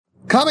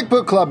Comic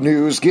Book Club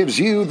News gives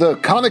you the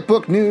comic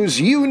book news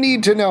you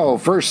need to know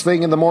first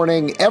thing in the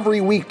morning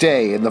every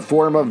weekday in the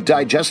form of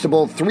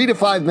digestible 3 to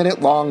 5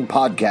 minute long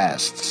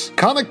podcasts.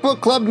 Comic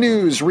Book Club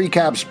News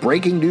recaps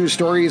breaking news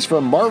stories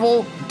from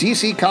Marvel,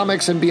 DC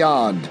Comics, and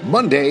beyond,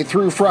 Monday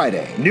through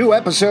Friday. New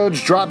episodes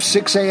drop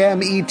 6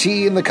 a.m. ET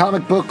in the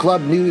Comic Book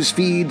Club News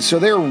feed, so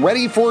they're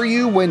ready for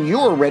you when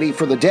you're ready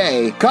for the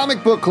day.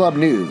 Comic Book Club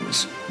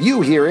News.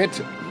 You hear it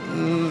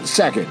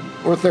second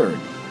or third,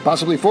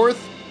 possibly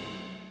fourth.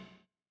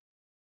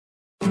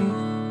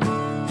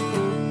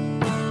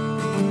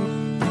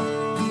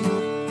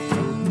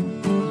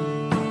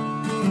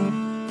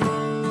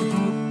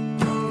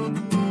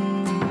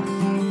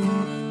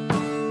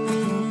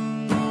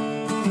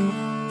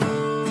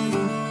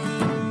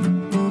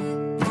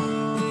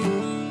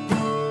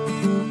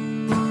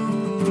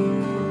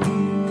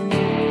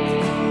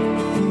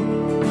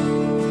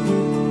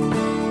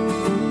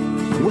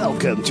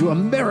 Welcome to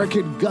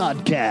American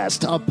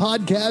Godcast, a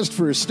podcast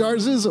for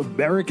Starz'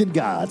 American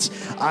Gods.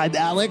 I'm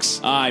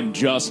Alex. I'm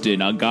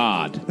Justin, a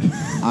god.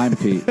 I'm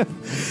Pete.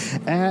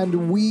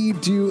 And we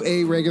do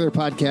a regular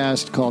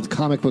podcast called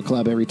Comic Book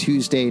Club every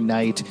Tuesday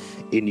night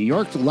in New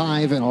York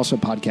live and also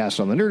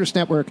podcast on the Nerdist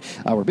Network.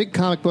 We're big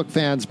comic book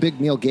fans, big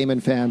Neil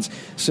Gaiman fans.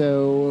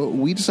 So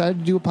we decided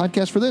to do a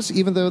podcast for this,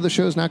 even though the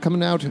show's not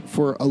coming out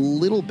for a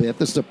little bit.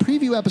 This is a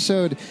preview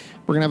episode.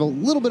 We're going to have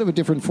a little bit of a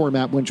different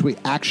format once we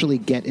actually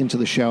get into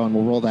the show, and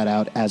we'll roll that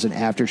out as an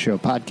after show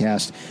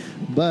podcast.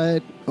 But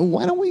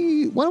why don't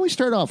we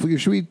start off?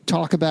 Should we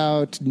talk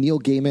about Neil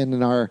Gaiman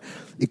and our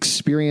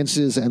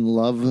experiences and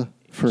love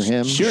for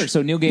him? Sure.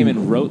 So Neil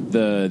Gaiman wrote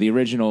the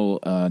original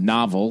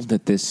novel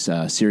that this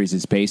series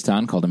is based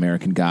on, called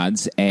American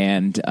Gods.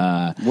 And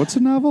What's a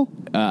novel?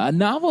 a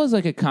novel is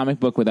like a comic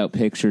book without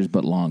pictures,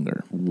 but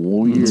longer.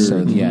 Weird. So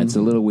yeah, it's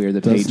a little weird.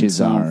 The Doesn't pages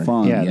sound are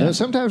fun. Yeah,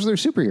 sometimes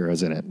there's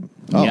superheroes in it.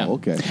 Oh, Yeah.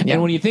 okay.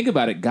 And when you think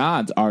about it,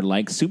 gods are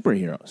like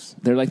superheroes.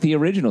 They're like the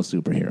original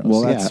superheroes.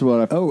 Well, that's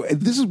what I... Oh,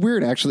 this is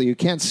weird, actually. You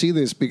can't see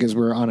this because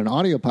we're on an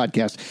audio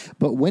podcast,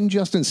 but when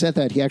Justin said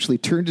that, he actually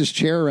turned his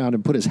chair around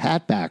and put his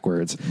hat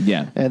backwards.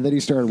 Yeah. And then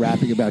he started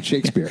rapping about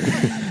Shakespeare.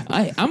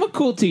 I'm a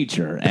cool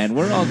teacher, and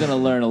we're all going to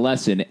learn a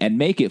lesson and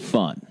make it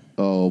fun.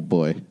 Oh,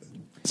 boy.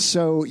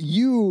 So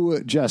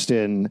you,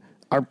 Justin,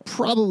 are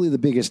probably the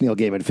biggest Neil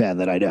Gaiman fan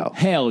that I know.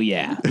 Hell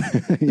yeah.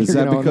 Is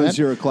that gonna own because that?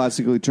 you're a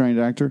classically trained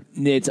actor?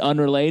 It's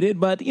unrelated,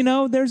 but, you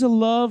know, there's a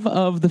love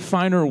of the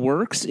finer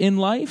works in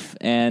life,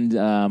 and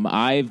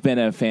I've been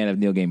a fan of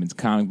Neil Gaiman's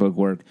comic book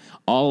work.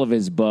 All of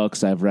his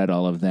books, I've read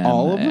all of them.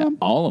 All of them?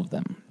 All of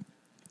them.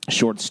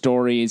 Short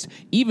stories,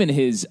 even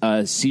his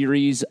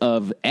series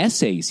of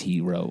essays he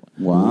wrote.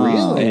 Wow.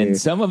 Really? And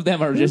some of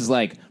them are just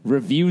like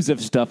reviews of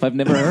stuff I've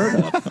never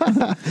heard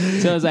of.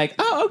 So I was like,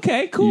 oh,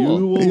 okay, cool.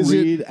 You will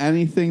read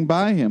anything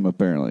by him,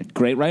 apparently.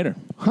 Great writer.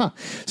 Huh.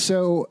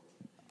 So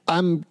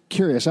I'm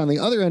curious. On the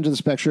other end of the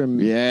spectrum,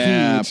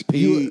 Yeah,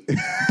 Pete, Pete.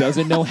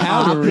 Doesn't know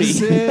how to read.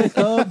 Opposite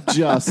of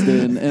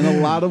Justin in a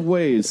lot of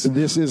ways.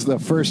 this is the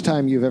first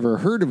time you've ever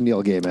heard of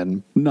Neil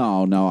Gaiman.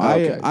 No.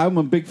 Okay. I'm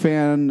a big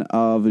fan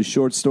of his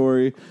short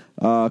story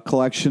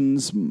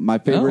collections. My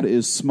favorite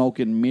is Smoke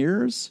and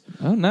Mirrors.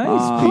 Oh,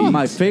 nice.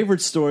 My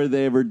favorite story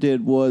they ever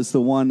did was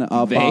the one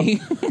about They?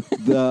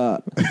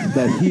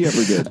 that he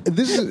ever did.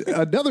 This is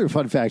another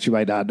fun fact you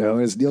might not know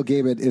is Neil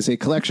Gaiman is a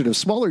collection of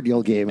smaller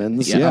Neil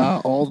Gaimans,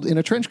 Yeah. all in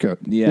a trench coat.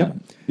 Yeah.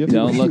 Yep.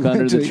 Don't look He under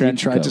went the to-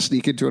 trench He tried coat. to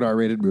sneak into an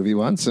R-rated movie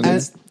once, and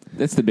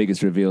That's the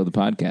biggest reveal of the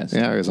podcast.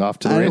 yeah, he was off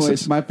to the Anyways,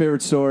 races. my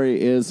favorite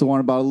story is the one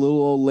about a little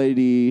old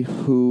lady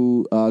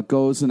who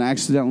goes and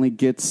accidentally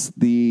gets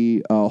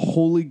the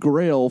Holy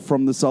Grail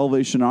from the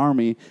Salvation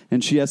Army,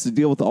 and she has to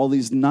deal with all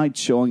these knights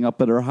showing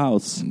up at her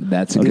house.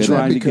 That's a I'm good Is that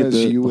trying to get because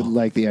the- you would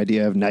like the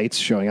idea of knights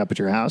showing up at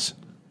your house?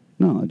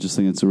 No, I just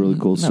think it's a really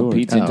cool No, story.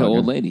 Pete's into okay.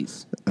 old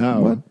ladies.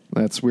 Oh, What?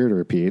 that's weird to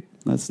repeat.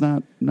 That's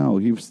not. No,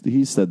 he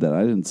said that.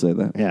 I didn't say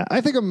that. Yeah,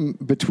 I think I'm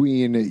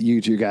between you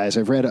two guys.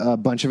 I've read a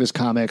bunch of his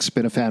comics,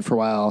 been a fan for a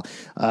while.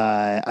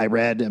 I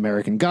read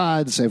American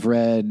Gods. I've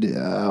read,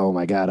 oh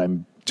my God,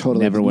 I'm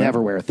totally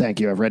Neverwhere. Thank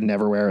you. I've read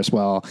Neverwhere as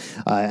well,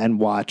 and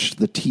watched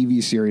the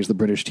TV series, the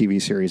British TV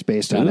series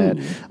based on it.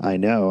 I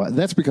know.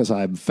 That's because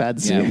I'm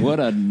fancy. Yeah, what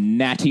a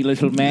natty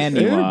little man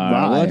you Oh, are.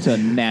 my. What a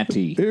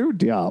natty. Oh,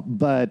 yeah.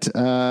 But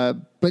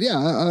yeah,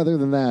 other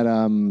than that,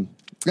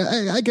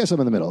 I guess I'm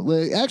in the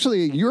middle.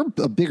 Actually, you're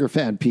a bigger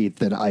fan, Pete,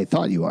 than I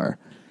thought you are.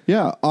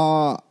 Yeah,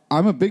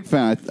 I'm a big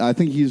fan. I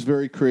think he's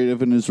very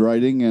creative in his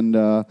writing, and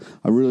I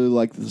really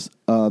like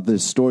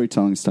this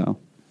storytelling style.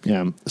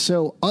 Yeah.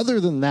 So other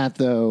than that,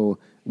 though,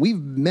 we've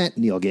met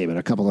Neil Gaiman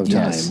a couple of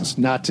Yes. times.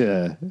 Not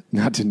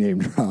to name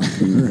drop.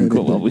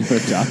 Cool. Well, we were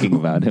talking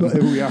about him.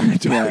 But we are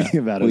talking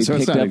about it. We So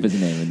it's picked not up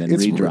his name and then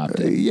it's- redropped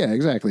it. Yeah,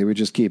 exactly. We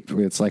just keep.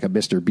 It's like a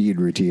Mr. Bean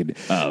routine.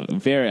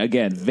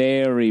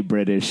 Very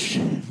British,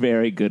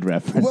 very good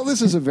reference. Well,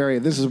 this is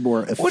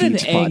more effete What an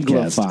podcast.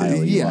 Anglophile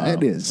you Yeah, are.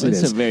 it is.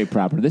 It's a very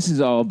proper. This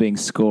is all being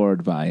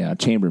scored by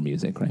chamber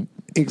music, right?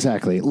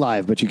 Exactly.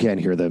 Live, but you can't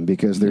hear them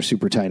because they're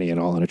super tiny and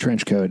all in a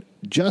trench coat.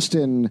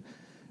 Justin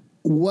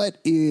What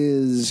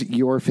is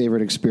your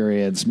favorite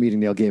experience meeting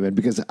Neil Gaiman?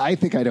 Because I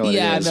think I know what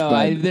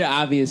it is.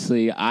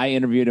 Obviously, I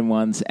interviewed him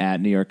once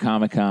at New York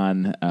Comic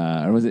Con,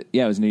 or was it?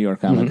 Yeah, it was New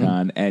York Comic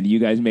Con, and you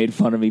guys made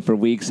fun of me for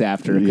weeks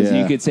after because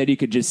you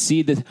could just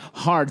see the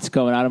hearts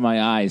going out of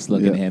my eyes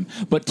looking at him.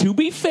 But to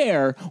be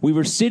fair, we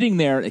were sitting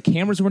there, the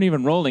cameras weren't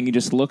even rolling. He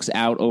just looks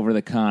out over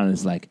the con and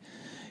is like,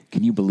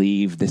 can you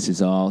believe this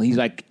is all? He's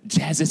like,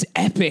 has this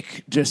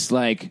epic, just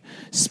like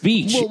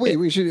speech. Well, wait,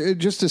 we should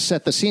just to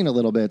set the scene a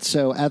little bit.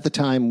 So at the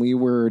time, we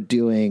were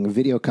doing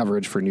video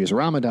coverage for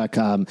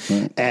Newsarama.com,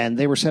 and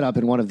they were set up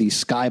in one of these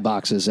sky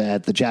boxes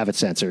at the Javits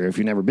Center. If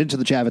you've never been to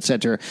the Javits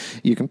Center,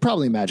 you can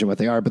probably imagine what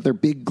they are, but they're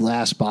big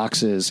glass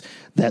boxes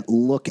that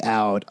look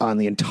out on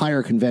the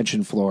entire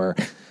convention floor.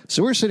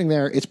 So we're sitting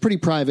there. It's pretty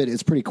private.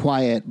 It's pretty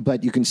quiet,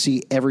 but you can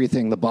see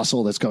everything, the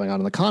bustle that's going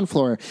on the con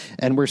floor.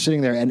 And we're sitting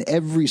there, and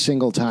every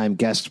single time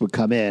guests would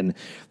come in,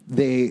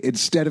 they,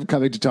 instead of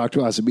coming to talk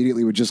to us,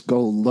 immediately would just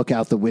go look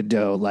out the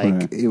window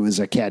like it was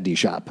a candy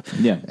shop.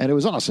 Yeah. And it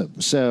was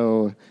awesome.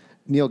 So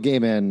Neil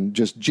Gaiman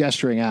just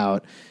gesturing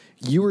out.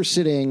 You were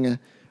sitting...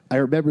 I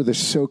remember this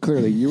so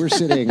clearly. You were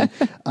sitting,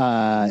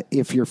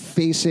 if you're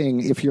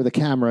the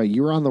camera,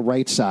 you were on the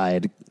right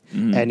side,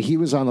 and he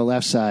was on the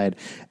left side.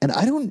 And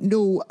I don't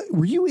know,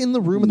 were you in the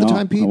room at the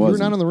time, Pete? You were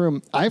not in the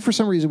room. I, for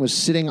some reason, was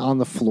sitting on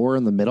the floor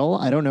in the middle.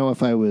 I don't know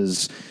if I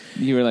was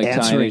you were like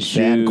answering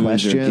fan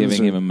questions or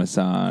giving him a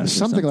massage.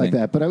 Something like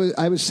that. But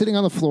I was sitting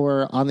on the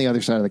floor on the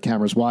other side of the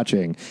cameras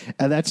watching.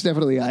 And that's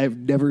definitely, I've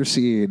never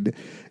seen...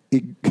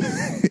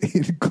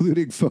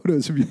 including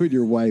photos of you and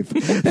your wife,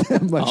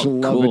 that much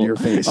love in your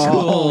face.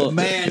 Oh,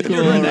 man,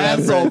 you're an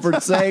asshole for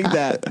saying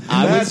that.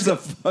 That's a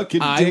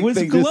fucking dick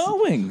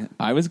thing.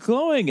 I was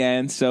glowing,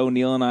 and so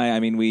Neil and I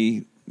mean,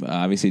 we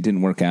obviously it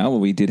didn't work out, but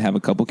we did have a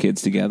couple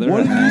kids together.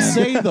 What did he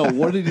say, though?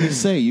 What did he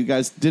say? You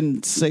guys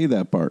didn't say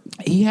that part.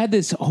 He had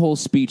this whole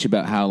speech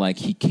about how, like,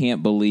 he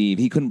couldn't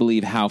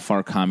believe how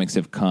far comics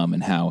have come,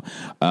 and how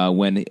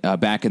when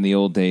back in the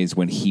old days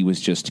when he was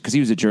just, because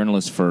he was a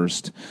journalist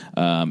first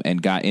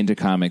and got into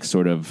comics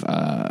sort of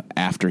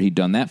after he'd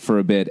done that for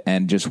a bit,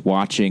 and just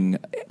watching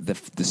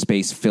the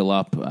space fill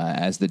up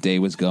as the day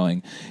was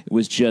going, it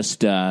was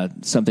just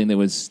something that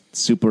was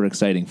super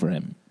exciting for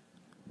him.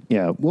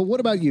 Yeah. Well, what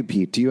about you,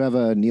 Pete? Do you have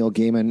a Neil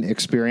Gaiman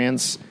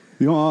experience?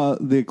 You know,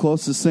 the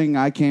closest thing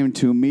I came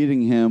to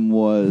meeting him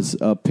was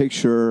a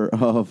picture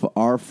of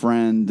our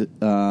friend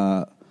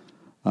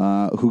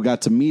who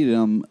got to meet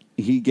him.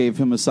 He gave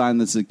him a sign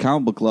that said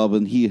Comic Book Club,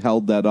 and he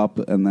held that up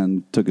and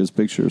then took his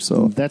picture.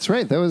 So that's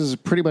right. That was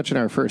pretty much in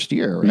our first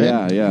year,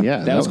 right? Yeah.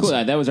 That was cool.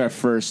 That was our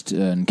first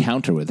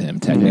encounter with him,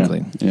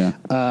 technically. Yeah.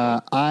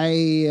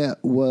 I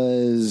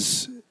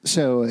was...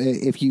 So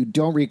if you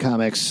don't read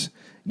comics...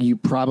 You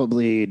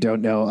probably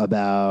don't know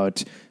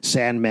about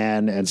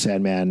Sandman and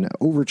Sandman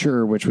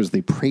Overture, which was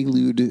the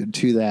prelude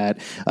to that.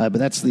 But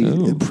that's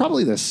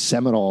probably one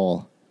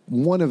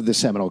of the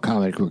seminal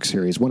comic book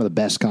series, one of the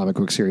best comic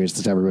book series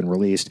that's ever been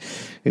released.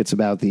 It's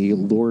about the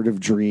Lord of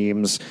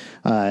Dreams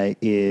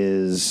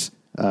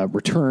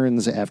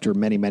returns after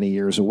many, many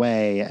years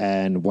away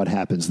and what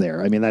happens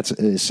there. I mean, that's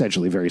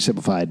essentially very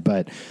simplified,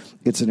 but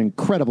it's an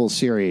incredible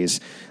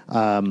series.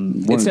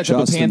 It sets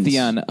up a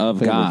pantheon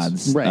of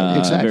gods, right?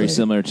 Exactly. Very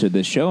similar to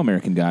the show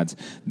American Gods,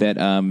 that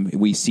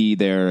we see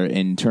their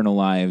internal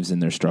lives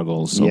and their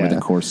struggles over the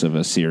course of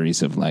a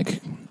series of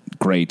like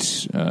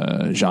great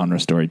genre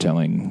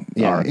storytelling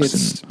arcs.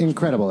 It's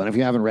incredible. And if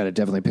you haven't read it,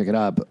 definitely pick it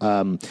up.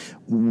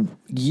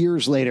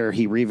 Years later,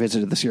 he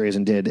revisited the series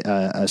and did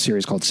a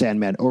series called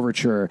Sandman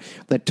Overture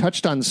that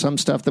touched on some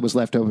stuff that was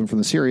left open from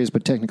the series,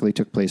 but technically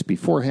took place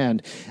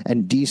beforehand.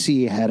 And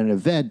DC had an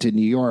event in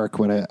New York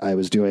when I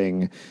was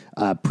doing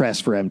press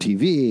for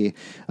MTV,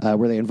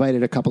 where they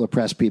invited a couple of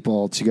press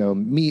people to go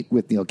meet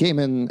with Neil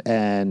Gaiman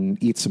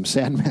and eat some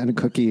Sandman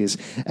cookies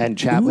and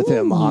chat with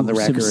him on the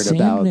record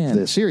about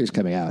the series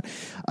coming out.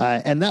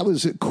 And that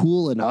was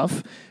cool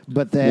enough.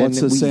 But then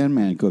what's a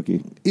Sandman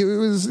cookie? It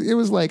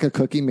was like a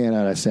cookie made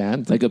out of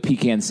sand. Like a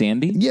pecan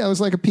sandy? Yeah, it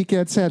was like a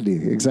pecan sandy,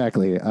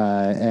 exactly.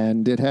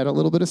 And it had a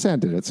little bit of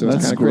sand in it. So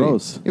that's it was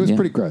gross. It was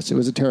pretty gross. It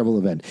was a terrible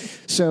event.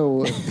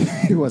 So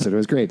it wasn't. It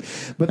was great.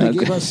 But they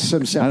gave us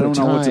some separate time. I don't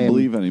know what to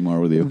believe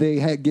anymore with you.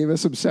 They gave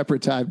us some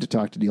separate time to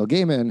talk to Neil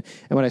Gaiman.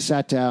 And when I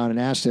sat down and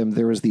asked him,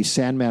 there was the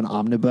Sandman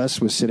omnibus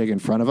was sitting in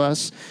front of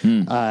us.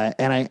 And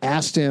I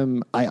asked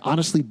him, I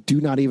honestly do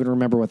not even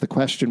remember what the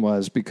question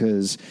was,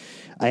 because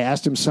I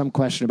asked him some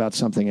question about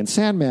something in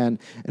Sandman,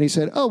 and he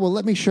said, "Oh, well,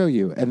 let me show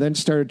you," and then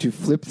started to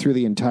flip through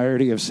the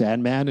entirety of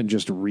Sandman and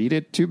just read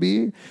it to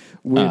me,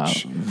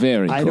 which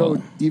very cool. I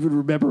don't even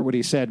remember what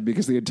he said,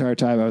 because the entire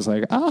time I was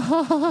like,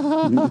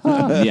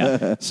 ah.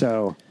 Yeah.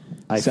 So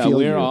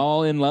we're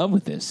all in love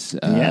with this,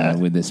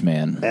 with this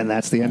man. And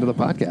that's the end of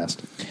the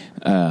podcast.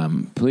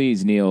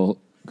 Please, Neil,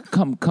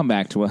 come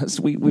back to us.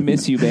 We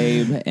miss you,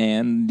 babe,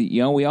 and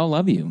we all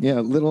love you.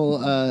 Yeah,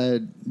 little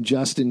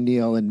Justin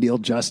Neil and Neil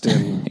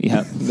Justin.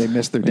 Yeah, they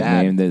miss their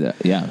dad.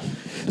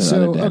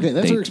 So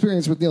that's our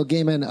experience with Neil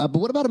Gaiman. But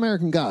what about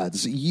American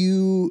Gods?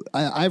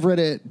 I've read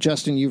it.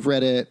 Justin, you've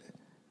read it.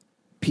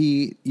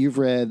 Pete, you've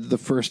read the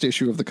first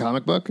issue of the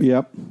comic book.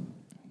 Yep.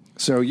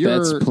 So you're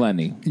That's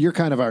plenty. You're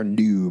kind of our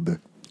noob.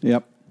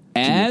 Yep.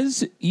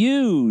 As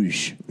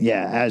usual.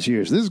 Yeah, as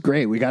usual. This is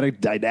great. We got a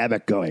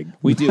dynamic going.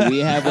 We do. We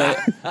have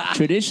what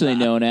traditionally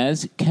known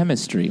as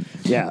chemistry.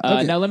 Yeah.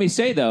 Okay. Now, let me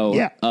say, though,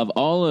 Yeah. of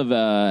all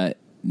of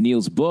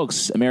Neil's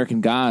books,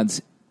 American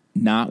Gods,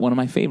 not one of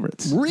my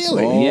favorites.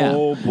 Really? Yeah.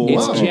 Oh, boy.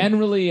 It's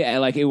generally,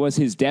 like, it was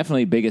his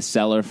definitely biggest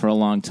seller for a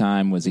long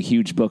time, was a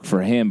huge book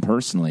for him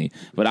personally.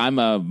 But I'm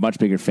a much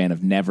bigger fan of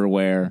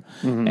Neverwhere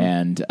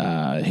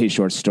and his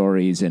short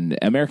stories. And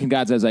American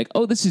Gods, I was like,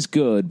 oh, this is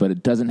good, but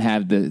it doesn't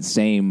have the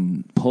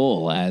same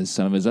pull as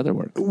some of his other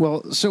work.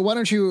 Well, so why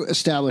don't you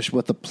establish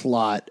what the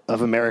plot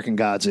of American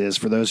Gods is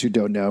for those who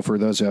don't know, for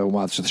those who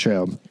watch the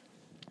show,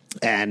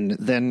 and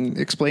then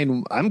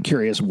explain, I'm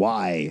curious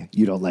why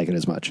you don't like it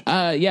as much.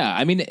 Yeah,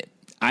 I mean,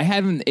 I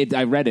haven't.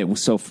 I read it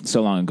so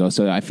long ago,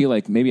 so I feel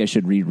like maybe I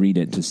should reread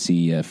it to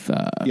see if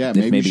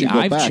Maybe you should go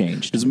I've back.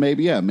 changed. 'Cause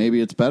maybe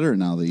it's better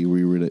now that you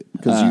reread it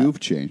because you've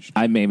changed.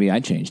 Maybe I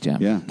changed. Yeah.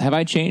 Yeah. Have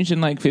I changed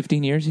in like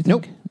 15 years? You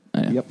think? Nope.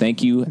 Yep.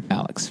 Thank you,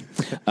 Alex.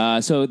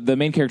 So the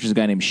main character is a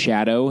guy named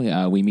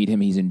Shadow. We meet him.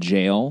 He's in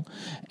jail,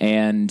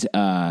 and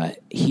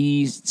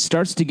he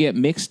starts to get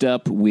mixed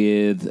up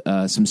with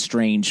some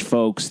strange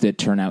folks that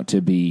turn out to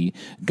be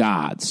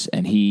gods.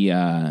 And he,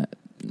 I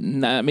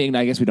mean,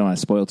 I guess we don't want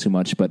to spoil too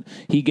much, but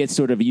he gets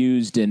sort of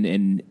used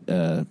and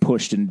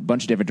pushed in a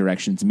bunch of different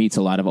directions. Meets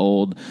a lot of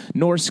old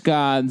Norse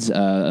gods,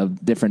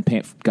 of different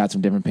gods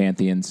from different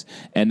pantheons,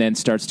 and then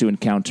starts to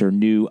encounter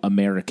new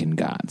American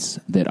gods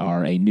that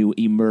are a new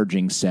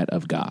emerging set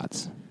of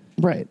gods.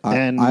 Right. I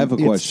have a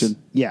it's- question.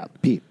 Yeah,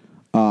 Pete.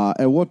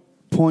 At what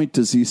point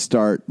does he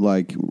start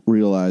like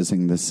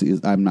realizing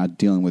I'm not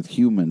dealing with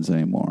humans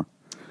anymore?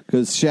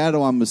 Because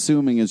Shadow, I'm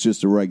assuming, is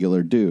just a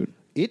regular dude.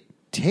 It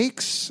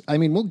takes, I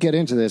mean, we'll get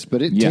into this,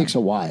 but it Yeah. takes a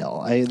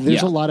while. There's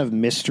Yeah. a lot of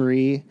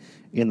mystery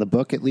in the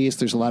book, at least.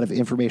 There's a lot of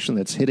information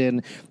that's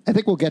hidden. I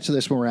think we'll get to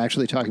this when we're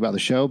actually talking about the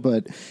show,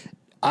 but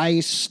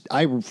I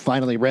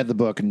finally read the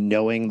book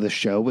knowing the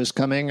show was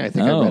coming. I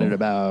think I read it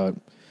about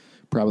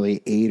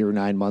probably 8 or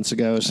 9 months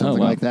ago,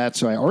 something wow. like that.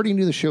 So I already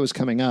knew the show was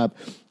coming up,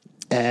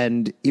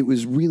 and it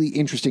was really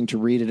interesting to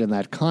read it in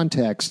that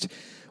context,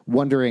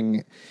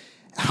 wondering,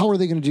 how are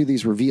they going to do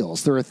these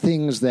reveals? There are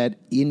things that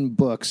in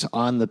books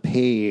on the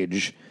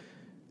page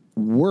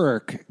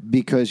work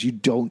because you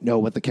don't know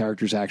what the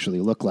characters actually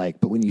look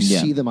like. But when you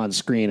see them on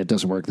screen, it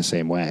doesn't work the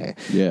same way.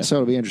 Yeah. So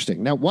it'll be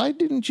interesting. Now, why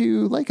didn't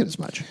you like it as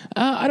much?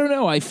 I don't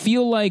know. I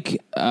feel like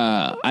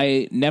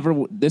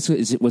this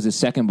was a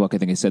second book. I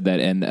think I said that,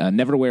 and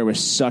Neverwhere was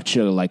such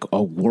a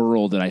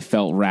world that I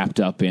felt wrapped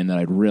up in that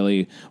I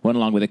really went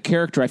along with a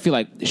character. I feel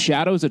like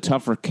Shadow's a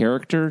tougher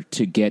character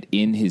to get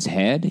in his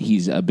head.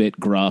 He's a bit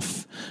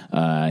gruff.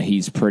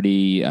 He's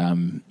pretty.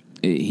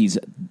 He's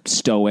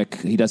stoic.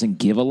 He doesn't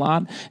give a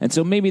lot, and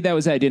so maybe that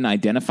was I didn't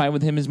identify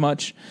with him as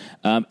much.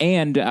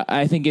 And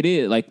I think it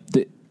is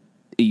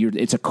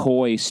it's a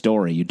coy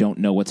story. You don't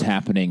know what's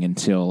happening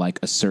until like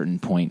a certain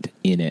point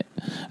in it,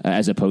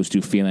 as opposed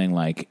to feeling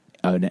like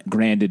a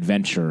grand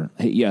adventure.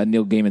 Yeah,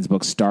 Neil Gaiman's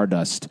book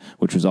Stardust,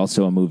 which was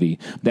also a movie,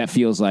 that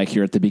feels like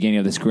you're at the beginning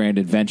of this grand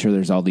adventure.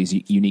 There's all these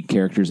unique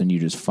characters, and you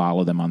just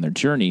follow them on their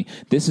journey.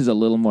 This is a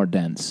little more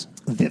dense.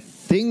 The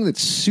thing that's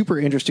super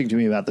interesting to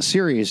me about the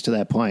series to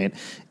that point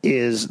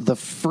is the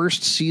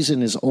first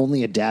season is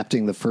only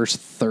adapting the first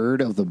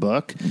third of the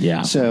book.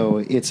 Yeah. So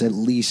it's at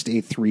least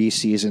a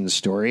 3-season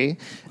story.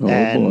 Oh,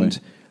 and boy.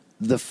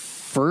 the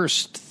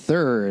first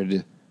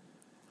third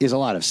is a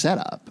lot of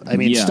setup. I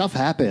mean, Yeah. stuff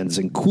happens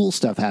and cool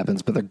stuff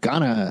happens, but they're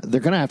gonna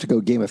have to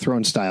go Game of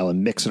Thrones style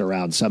and mix it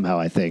around somehow,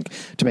 I think,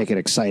 to make it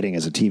exciting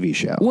as a TV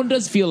show. One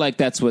does feel like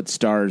that's what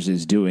Starz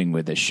is doing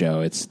with this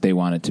show. They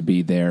want it to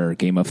be their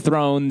Game of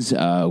Thrones.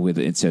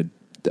 It's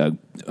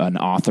an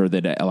author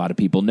that a lot of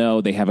people know.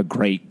 They have a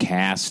great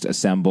cast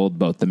assembled,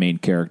 both the main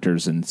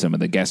characters and some of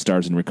the guest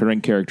stars and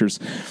recurring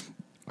characters.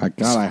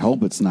 I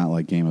hope it's not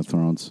like Game of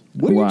Thrones.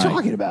 What are Why? you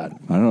talking about?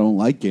 I don't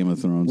like Game of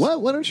Thrones.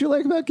 What don't you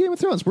like about Game of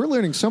Thrones? We're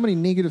learning so many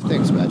negative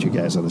things about you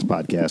guys on this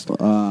podcast.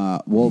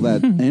 Well,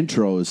 that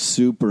intro is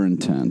super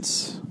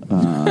intense.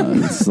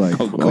 It's like,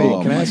 Wait,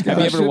 can I ask Have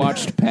you ever question?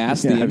 watched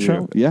past Yeah, the have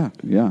intro?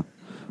 yeah.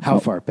 How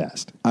far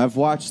past? I've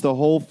watched the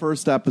whole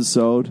first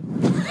episode,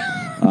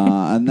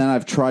 and then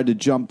I've tried to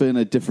jump in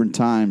at different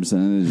times,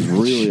 and it is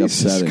really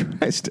upsetting.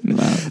 Christ.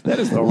 That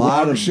is the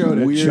lot wrong of show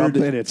to weird- jump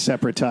in at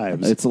separate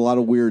times. It's a lot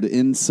of weird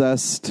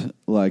incest.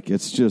 Like,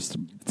 it's just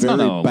very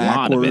not a lot of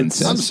backwards.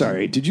 incest. I'm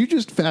sorry. Did you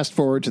just fast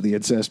forward to the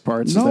incest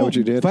parts? Is No, that what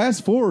you did?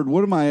 fast forward.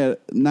 What am I at?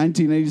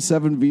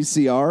 1987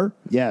 VCR?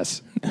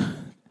 Yes.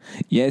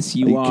 Yes,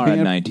 you You are a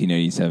can't-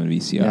 1987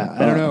 VCR. Yeah.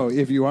 I don't know.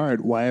 If you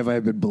aren't, why have I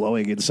been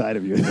blowing inside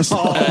of you this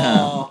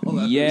long?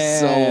 Yeah,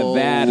 so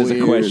that is a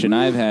weird. question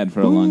I've had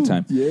for a long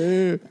time.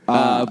 Yeah.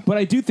 But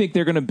I do think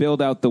they're going to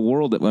build out the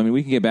world. I mean,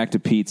 we can get back to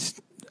Pete's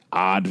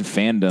odd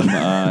fandom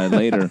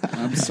later.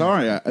 I'm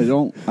sorry. I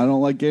don't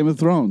like Game of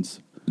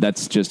Thrones.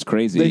 That's just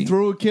crazy. They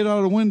threw a kid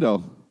out a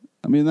window.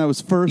 I mean, that was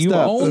first. You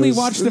only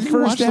watched the You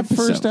first watched episode.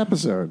 the first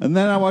episode. And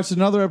then I watched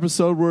another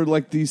episode where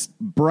like these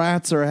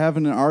brats are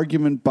having an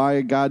argument by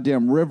a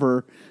goddamn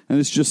river, and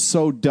it's just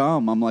so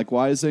dumb. I'm like,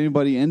 why is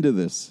anybody into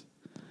this?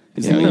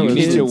 Yeah, that you was-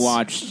 need to it's-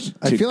 watch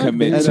I to feel like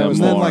commit maybe to that was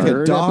And then more. like a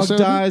Third dog episode?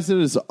 dies. It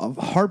is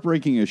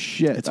heartbreaking as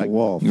shit. It's a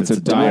wolf. It's a a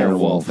dire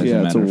wolf, as a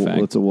Yeah, matter of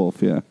fact. it's a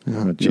wolf. Yeah.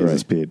 Oh, You're Jesus,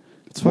 right. Pete.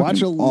 It's Watch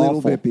a fucking little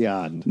awful. bit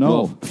beyond. No.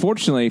 Well,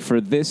 fortunately for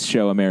this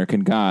show,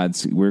 American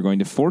Gods, we're going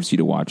to force you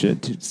to watch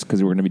it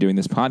because we're going to be doing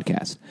this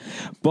podcast.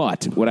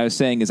 But what I was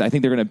saying is, I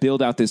think they're going to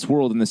build out this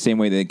world in the same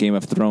way that Game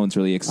of Thrones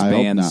really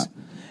expands. not.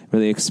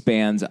 Really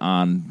expands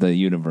on the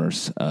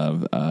universe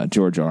of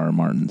George R.R.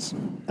 Martin's.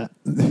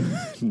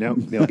 No,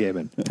 Neil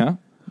Gaiman. Huh?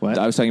 What?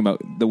 I was talking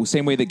about the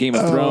same way that Game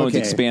of Oh, Thrones okay.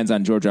 expands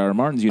on George R.R.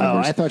 Martin's Oh,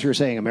 universe. I thought you were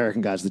saying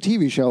American Gods, the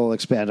TV show, will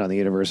expand on the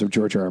universe of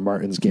George R. R.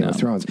 Martin's Game of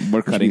Thrones. We're which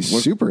would cutting. be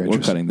super We're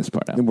interesting. cutting this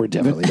part out. And we're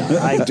definitely not.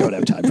 I don't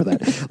have time for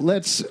that.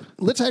 Let's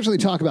actually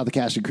talk about the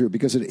cast and crew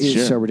because it is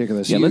Sure. so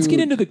ridiculous. Yeah, let's get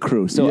into the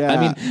crew. So Yeah.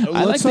 I mean, I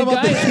like Let's the talk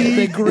about guy.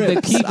 the key grips.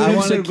 The key I grips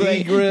want a are great.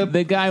 key grip.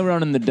 The guy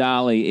running the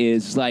dolly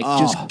is like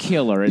just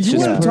killer. It's You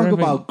just want to talk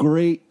perfect. about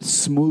great,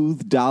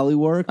 smooth dolly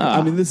work?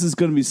 I mean, this is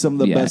going to be some of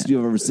the Yeah. best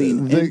you've ever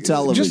seen in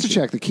television. Just to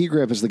check, the key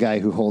grip is the guy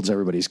who holds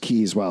everybody's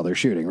keys while they're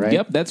shooting, right?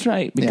 Yep, that's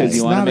right. Because it's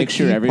you want to not a make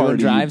sure key everyone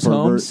party, you drives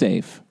home pervert.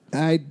 safe.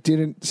 I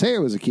didn't say it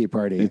was a key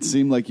party. It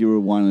seemed like you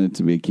were wanting it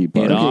to be a key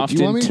part. It Okay, do often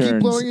you want me to keep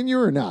turns- blowing in you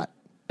or not?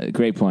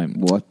 Great point.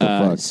 What the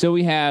fuck? So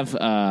we have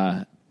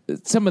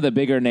some of the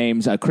bigger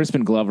names.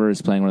 Crispin Glover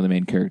is playing one of the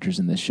main characters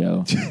in this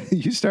show.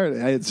 You start.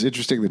 It's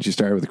interesting that you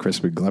started with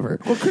Crispin Glover.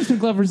 Well, Crispin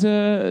Glover's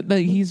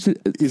he's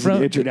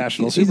an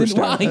international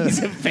superstar. He's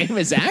a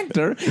famous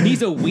actor.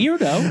 He's a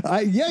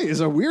weirdo. Yeah,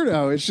 he's a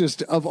weirdo. It's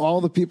just of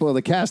all the people in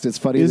the cast, it's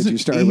funny that you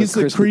started he's with a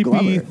Crispin creepy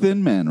Glover.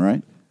 thin man,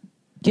 right?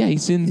 Yeah,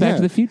 he's in Back Yeah.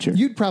 to the Future.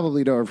 You'd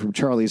probably know him from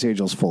Charlie's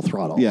Angels Full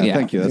Throttle. Yeah, Yeah.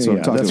 thank you. That's Yeah, what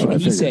I'm talking that's what about. I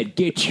He figured. said,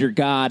 "Get your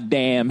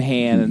goddamn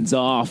hands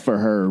off of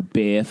her,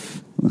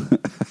 Biff."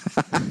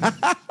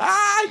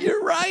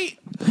 You're right.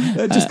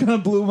 That just kind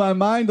of blew my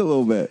mind a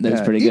little bit.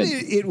 That's pretty good.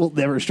 It will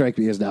never strike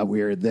me as not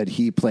weird that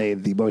he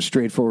played the most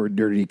straightforward,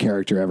 nerdy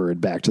character ever in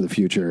Back to the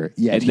Future.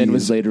 Yet And then he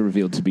was is later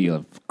revealed to be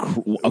a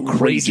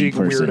crazy Raging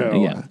person.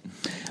 weirdo. Yeah.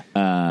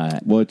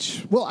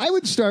 Which Well, I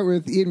would start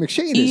with Ian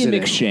McShane. Ian is in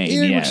it. McShane,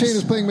 Ian yes. McShane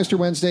is playing Mr.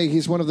 Wednesday.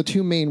 He's one of the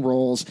two main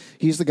roles.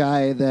 He's the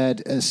guy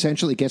that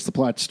essentially gets the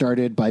plot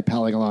started by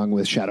palling along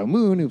with Shadow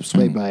Moon, who's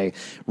played by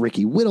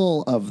Ricky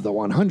Whittle of The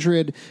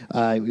 100.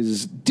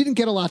 Didn't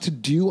get a lot to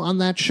do on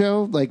that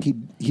show. Like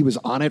he was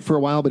on it for a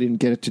while, but didn't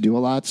get it to do a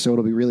lot. So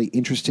it'll be really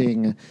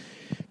interesting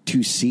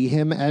to see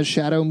him as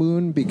Shadow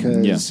Moon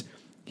because. Yeah.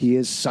 He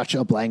is such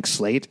a blank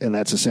slate, and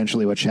that's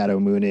essentially what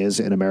Shadow Moon is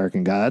in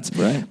American Gods.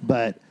 Right.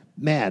 But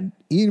man,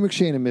 Ian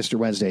McShane and Mr.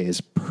 Wednesday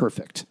is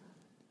perfect.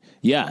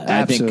 Yeah,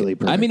 Absolutely I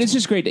perfect. mean, it's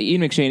just great.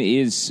 Ian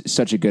McShane is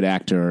such a good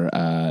actor.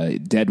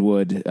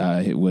 Deadwood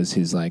it was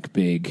his like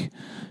big,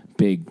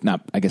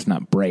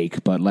 not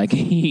break, but like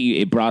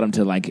it brought him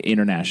to like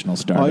international oh,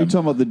 stardom. you're talking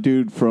about the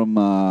dude from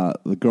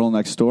The Girl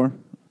Next Door?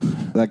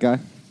 That guy?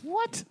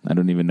 What? I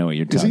don't even know what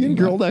you're Is talking he in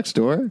about. Girl Next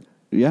Door?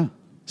 Yeah.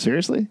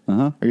 Seriously?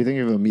 Uh-huh. Are you thinking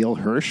of Emil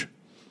Hirsch?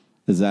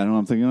 Is that who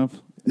I'm thinking of?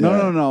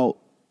 Yeah.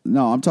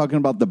 No, I'm talking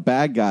about the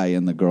bad guy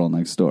in The Girl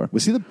Next Door.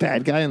 Was he the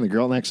bad guy in The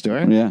Girl Next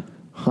Door? Yeah.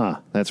 Huh.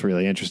 That's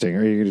really interesting.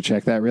 Are you going to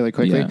check that really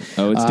quickly? Yeah.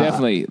 Oh, it's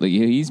definitely like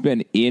he's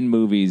been in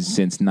movies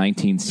since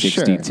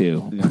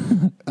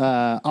 1962.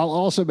 I'll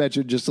also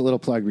mention just a little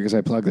plug because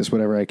I plug this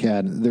whenever I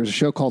can. There's a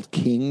show called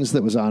Kings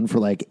that was on for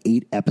like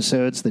 8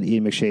 episodes that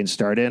Ian McShane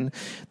starred in.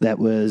 That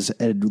was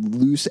a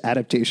loose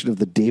adaptation of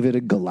the David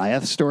and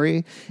Goliath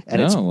story,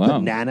 and it's Oh, wow.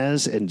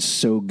 bananas and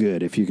so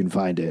good if you can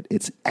find it.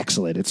 It's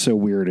excellent. It's so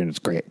weird and it's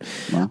great.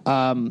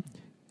 Wow.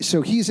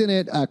 So he's in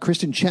it.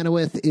 Kristen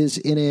Chenoweth is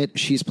in it.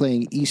 She's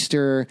playing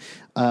Easter.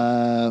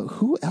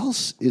 Who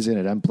else is in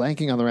it? I'm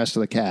blanking on the rest of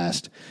the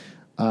cast.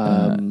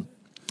 Well,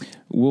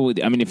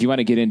 I mean, if you want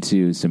to get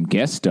into some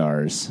guest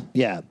stars,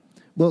 Yeah.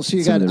 Well, so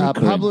you Some got of the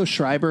recurring- Pablo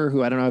Schreiber,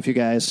 who I don't know if you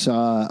guys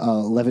saw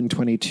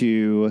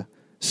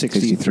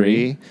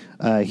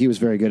 11/22/63. He was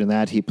very good in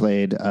that. He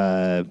played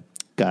a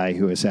guy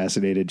who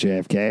assassinated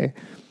JFK.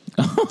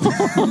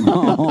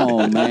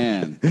 Oh,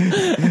 man.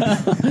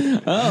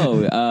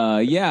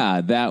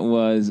 yeah, that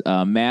was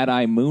Mad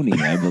Eye Mooney,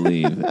 I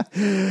believe.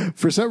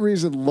 For some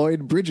reason,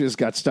 Lloyd Bridges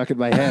got stuck in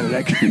my head, and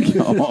I couldn't get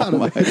it out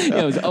of it.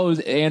 Yeah, it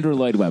was Andrew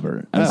Lloyd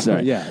Webber. I'm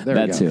sorry. yeah, there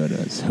we That's go. who it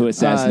is. Who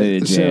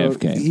assassinated So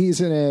JFK.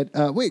 he's in it.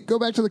 Wait, go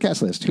back to the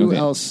cast list. Who Okay.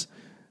 else?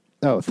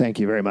 Oh, thank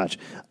you very much.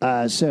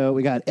 So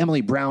we got Emily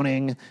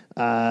Browning.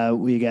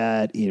 We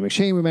got Ian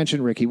McShane, we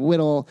mentioned, Ricky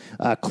Whittle,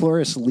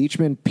 Cloris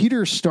Leachman.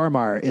 Peter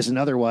Stormare is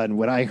another one.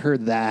 When I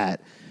heard that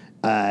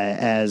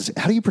as,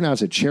 how do you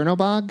pronounce it?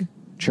 Chernobog?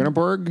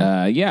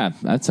 Yeah,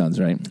 that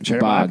sounds right. Chernobog.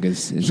 Bog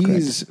is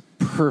He's correct.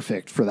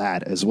 perfect for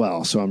that as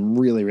well. So I'm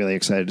really, really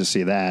excited to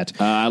see that.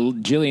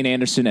 Gillian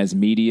Anderson as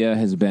media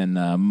has been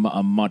a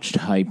much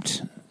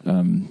hyped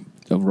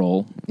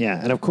role. Yeah.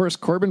 And of course,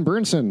 Corbin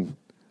Burnson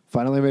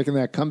finally making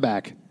that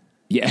comeback.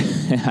 Yeah.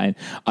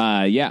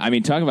 Yeah, I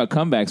mean, talking about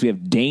comebacks, we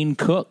have Dane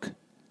Cook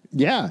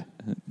Yeah.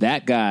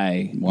 That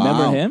guy. Wow.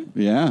 Remember him?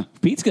 Yeah.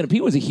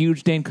 Pete was a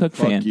huge Dane Cook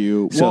fan. Fuck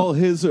you. So, Well,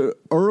 his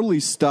early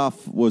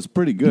stuff was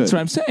pretty good. that's what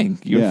I'm saying.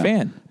 You're a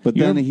fan. But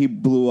then he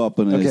blew up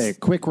in his... Okay,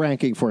 quick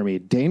ranking for me.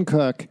 Dane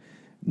Cook,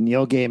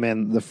 Neil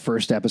Gaiman, the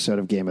first episode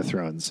of Game of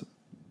Thrones.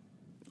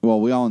 Well,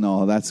 we all know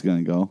how that's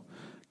going to go.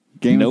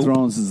 Game of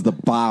Thrones is the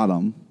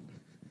bottom.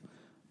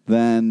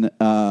 Then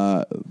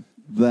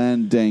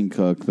Dane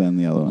Cook, then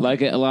the other one.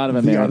 Like a lot of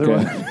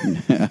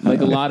America,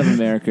 like a lot of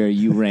America,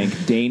 you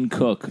rank Dane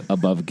Cook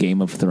above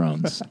Game of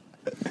Thrones.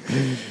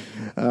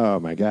 Oh,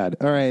 my God.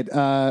 All right.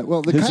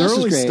 Well, the His cast is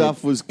early great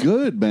stuff was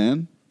good,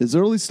 man. His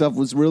early stuff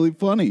was really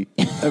funny.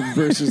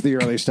 versus the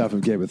early stuff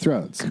of Game of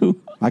Thrones.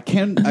 I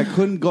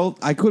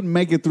couldn't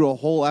make it through a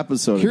whole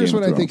episode. Here's of Game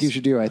what of I think Thrones. you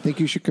should do. I think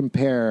you should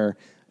compare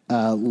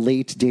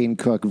late Dane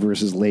Cook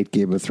versus late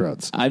Game of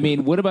Thrones. I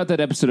mean, what about that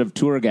episode of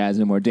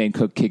Tourgasm where Dane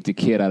Cook kicked a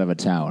kid out of a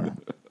tower?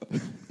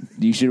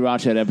 You should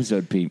watch that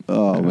episode, Pete.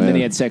 Oh, And man. then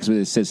he had sex with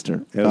his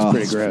sister. It was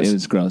pretty gross. It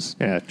was gross.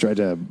 Yeah, tried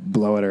to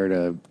blow at her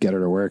to get her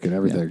to work and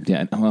everything.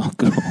 Yeah, well,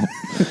 cool.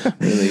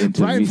 Really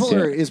into Brian me,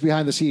 Fuller too. is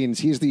behind the scenes.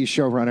 He's the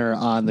showrunner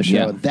on the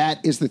show. Yeah.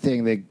 That is the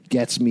thing that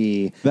gets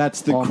me.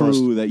 That's the almost-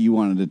 crew that you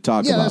wanted to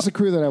talk Yeah, about. that's the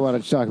crew that I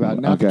wanted to talk about.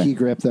 Not the Okay. key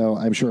grip, though.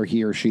 I'm sure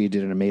he or she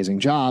did an amazing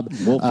job.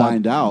 We'll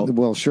find out.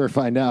 We'll sure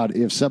find out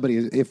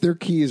if their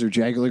keys are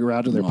jangling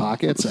around in their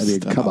pockets. I mean,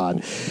 come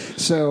on.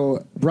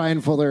 So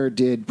Brian Fuller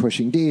did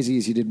Pushing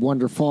Daisies. He did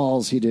Wonder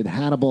Falls. He did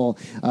Hannibal.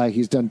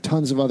 He's done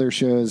tons of other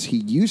shows. He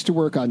used to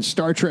work on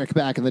Star Trek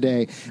back in the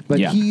day, but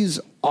Yeah. he's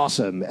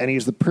awesome, and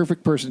he's the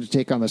perfect person to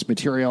take on this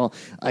material.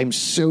 I'm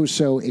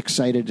so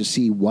excited to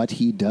see what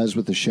he does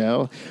with the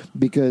show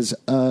because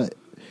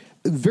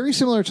very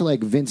similar to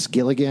like Vince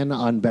Gilligan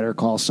on Better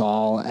Call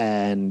Saul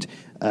and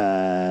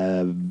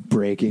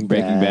Breaking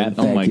Bad.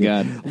 Oh, Thank my you.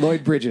 God.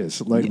 Lloyd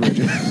Bridges. Pop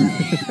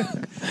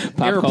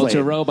Airplane.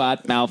 culture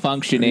robot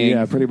malfunctioning.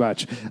 Yeah, pretty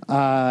much.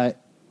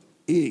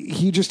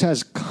 He just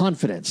has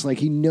confidence. Like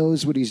he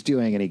knows what he's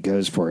doing and he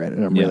goes for it.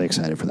 And I'm really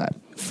excited for that.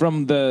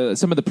 From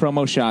some of the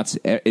promo shots,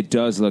 it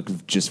does look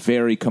just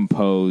very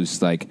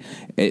composed. Like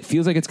it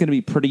feels like it's going to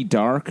be pretty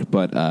dark,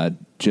 but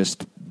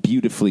just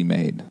beautifully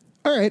made.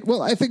 All right.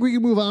 Well, I think we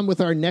can move on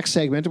with our next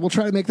segment. We'll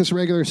try to make this a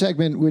regular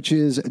segment, which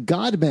is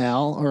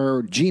Godmail,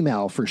 or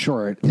Gmail for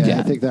short. Yeah,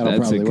 I think that'll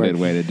that's a probably work. good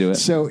way to do it.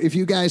 So if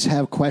you guys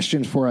have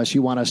questions for us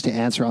you want us to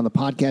answer on the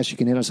podcast, you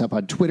can hit us up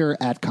on Twitter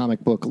at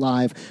Comic Book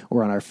Live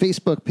or on our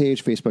Facebook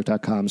page,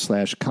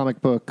 facebook.com/Comic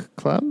Book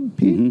Club.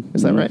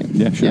 Is that right?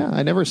 Yeah, sure. Yeah,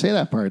 I never say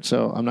that part,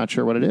 so I'm not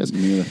sure what it is.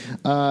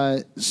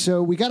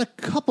 So we got a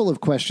couple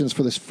of questions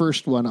for this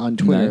first one on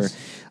Twitter. Nice.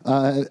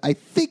 I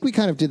think we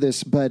kind of did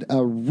this, but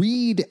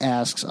Reed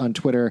asks on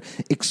Twitter,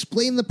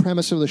 explain the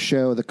premise of the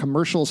show. The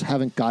commercials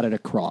haven't got it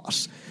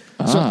across.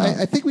 So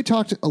I think we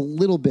talked a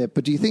little bit,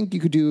 but do you think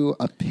you could do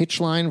a pitch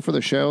line for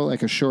the show,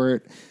 like a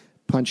short,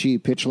 punchy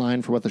pitch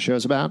line for what the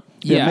show's about?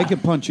 Yeah, make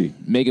it punchy.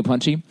 Make it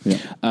punchy.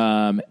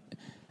 Yeah.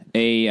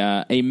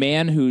 A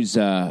man who's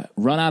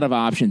run out of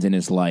options in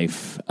his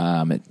life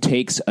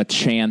takes a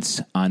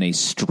chance on a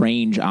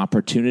strange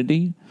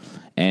opportunity,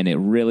 and it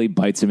really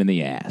bites him in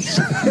the ass.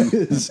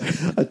 Is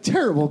a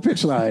terrible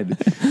pitch line.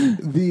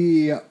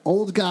 The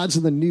old gods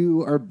and the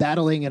new are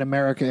battling in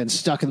America, and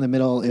stuck in the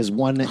middle is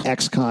one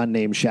ex-con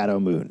named Shadow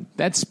Moon.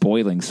 That's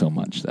spoiling so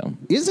much, though.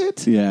 Is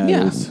it? Yeah.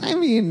 Yeah. It is. I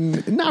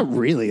mean, not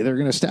really. They're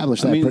going to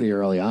establish that pretty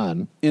early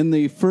on. In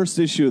the first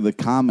issue of the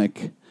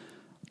comic,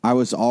 I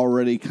was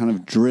already kind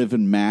of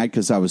driven mad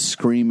because I was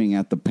screaming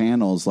at the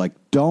panels like,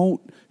 don't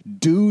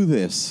do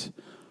this.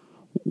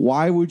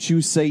 Why would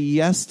you say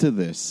yes to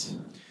this?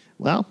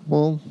 Well,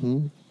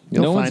 you'll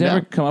No one's find ever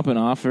out. come up and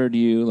offered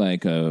you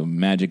like a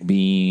magic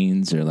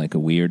beans or like a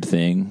weird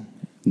thing.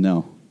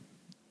 No.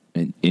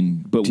 But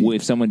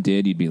if someone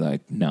did, you'd be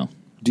like, no.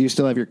 Do you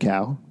still have your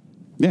cow?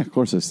 Yeah, of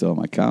course I still have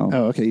my cow.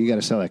 Oh, okay. You got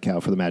to sell that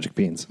cow for the magic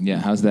beans. Yeah,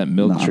 how's that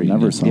milk No, I've treating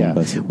never you? saw Yeah.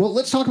 Bessie. Well,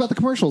 let's talk about the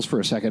commercials for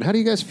a second. How do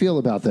you guys feel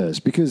about those?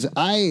 Because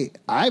I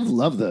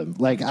love them.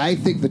 Like, I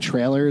think the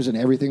trailers and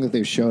everything that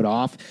they've showed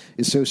off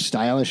is so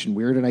stylish and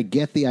weird. And I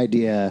get the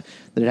idea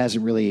that it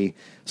hasn't really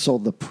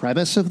sold the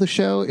premise of the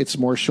show. It's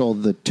more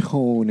sold the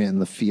tone and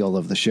the feel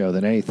of the show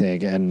than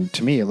anything. And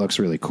to me, it looks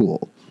really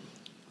cool.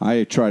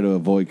 I try to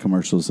avoid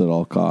commercials at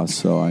all costs,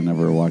 so I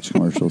never watch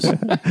commercials. All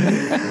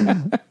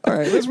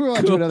right, let's move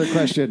on to another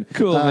question.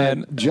 Cool,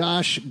 man.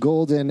 Josh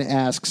Golden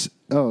asks,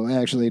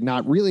 actually,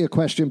 not really a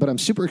question, but I'm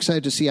super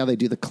excited to see how they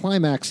do the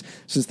climax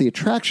since the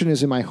attraction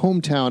is in my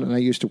hometown and I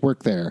used to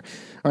work there.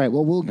 All right,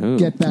 well, we'll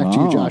get back to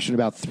you, Josh, in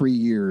about 3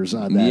 years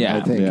on that, Yeah,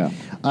 I think.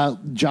 yeah.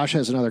 Josh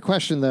has another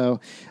question, though.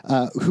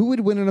 Who would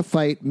win in a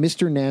fight,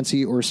 Mr.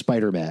 Nancy or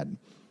Spider-Man?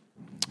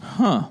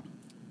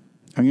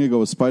 I'm going to go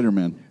with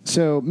Spider-Man.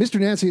 So Mr.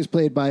 Nancy is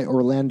played by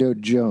Orlando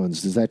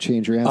Jones. Does that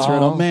change your answer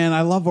at all? Oh, man,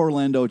 I love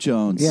Orlando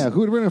Jones. Yeah, who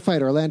would win in a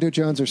fight, Orlando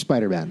Jones or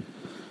Spider-Man?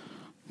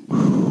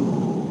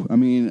 I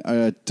mean,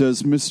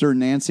 does Mr.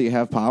 Nancy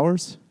have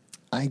powers?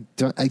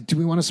 Do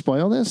we want to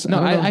spoil this?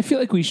 No, don't know. I feel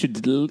like we should.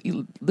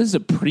 This is a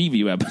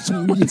preview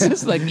episode. Let's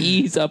just like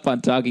ease up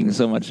on talking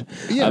so much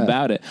Yeah.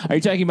 about it. Are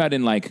you talking about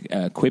in like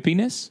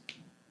quippiness?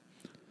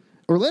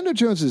 Orlando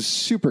Jones is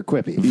super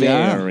quippy.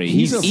 Very.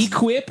 He's He's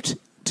equipped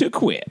to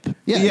quip.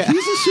 Yeah,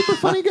 he's a super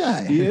funny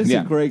guy. He is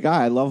Yeah. a great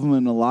guy. I love him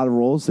in a lot of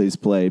roles he's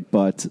played,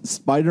 but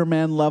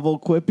Spider-Man level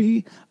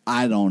quippy,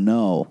 I don't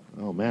know.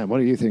 Oh, man. What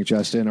do you think,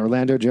 Justin?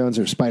 Orlando Jones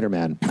or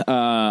Spider-Man?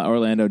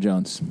 Orlando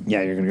Jones.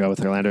 Yeah, you're going to go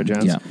with Orlando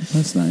Jones? Yeah.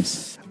 That's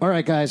nice. All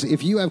right, guys,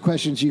 if you have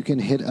questions, you can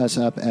hit us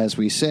up, as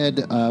we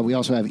said. We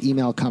also have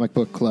email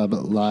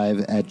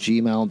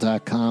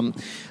comicbookclublive@gmail.com.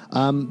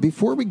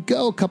 Before we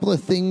go, a couple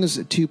of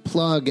things to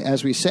plug.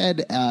 As we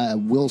said,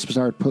 we'll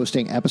start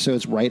posting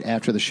episodes right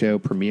after the show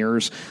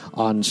premieres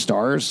on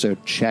Stars, so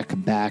check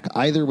back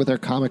either with our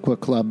Comic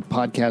Book Club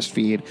podcast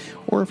feed,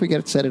 or if we get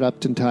it set it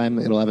up in time,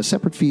 it'll have a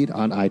separate feed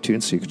on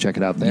iTunes, so you can check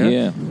it out there.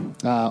 Yeah.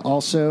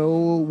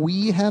 Also,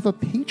 we have a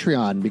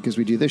Patreon because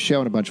we do this show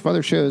and a bunch of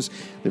other shows.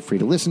 They're free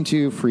to listen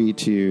to, free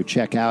to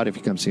check out if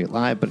you come see it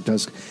live, but it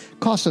does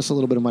cost us a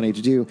little bit of money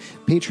to do.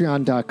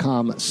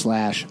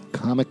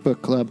 Patreon.com/Comic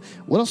Book Club.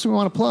 What else do we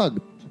want to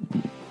plug?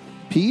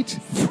 Pete?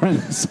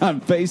 Friends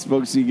on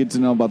Facebook so you get to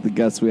know about the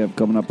guests we have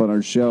coming up on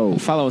our show.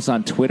 Follow us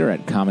on Twitter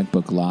at Comic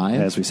Book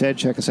Live. As we said,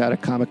 check us out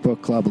at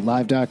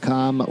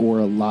comicbookclublive.com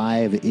or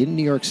live in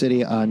New York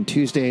City on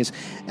Tuesdays.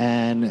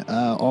 And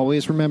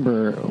always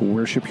remember,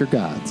 worship your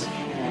gods.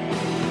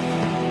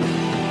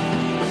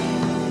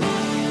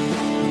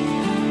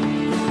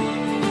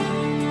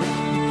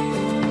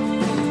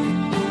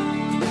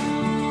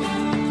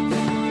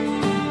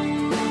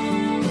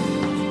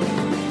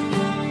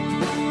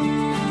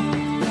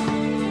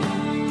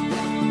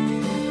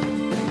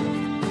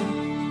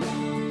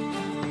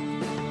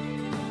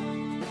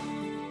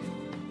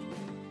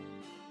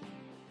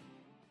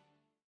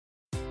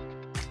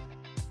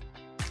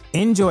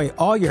 Enjoy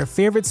all your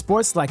favorite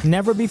sports like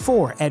never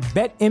before at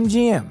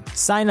BetMGM.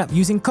 Sign up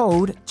using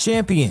code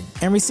CHAMPION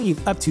and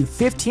receive up to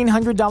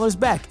 $1,500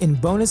 back in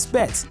bonus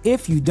bets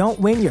if you don't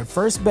win your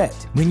first bet.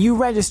 When you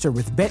register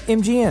with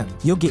BetMGM,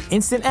 you'll get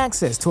instant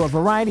access to a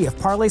variety of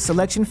parlay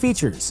selection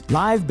features,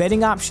 live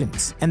betting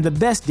options, and the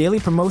best daily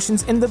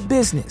promotions in the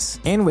business.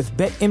 And with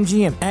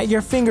BetMGM at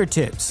your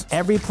fingertips,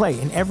 every play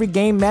and every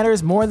game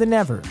matters more than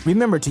ever.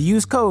 Remember to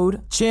use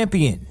code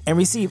CHAMPION and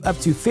receive up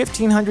to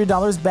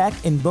 $1,500 back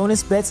in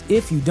bonus bets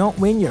if you don't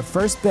win your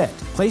first bet.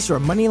 Place your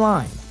money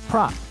line,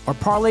 prop, or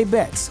parlay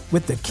bets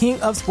with the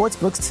king of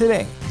sportsbooks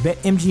today.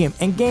 BetMGM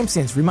and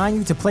GameSense remind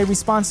you to play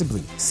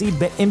responsibly. See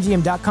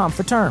BetMGM.com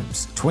for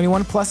terms.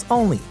 21 plus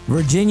only.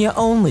 Virginia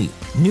only.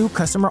 New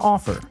customer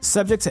offer.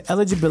 Subject to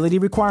eligibility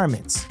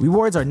requirements.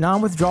 Rewards are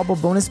non-withdrawable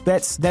bonus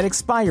bets that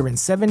expire in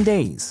 7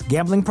 days.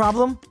 Gambling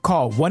problem?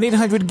 Call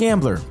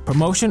 1-800-GAMBLER.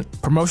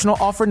 Promotional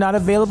offer not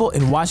available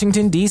in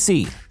Washington,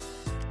 D.C.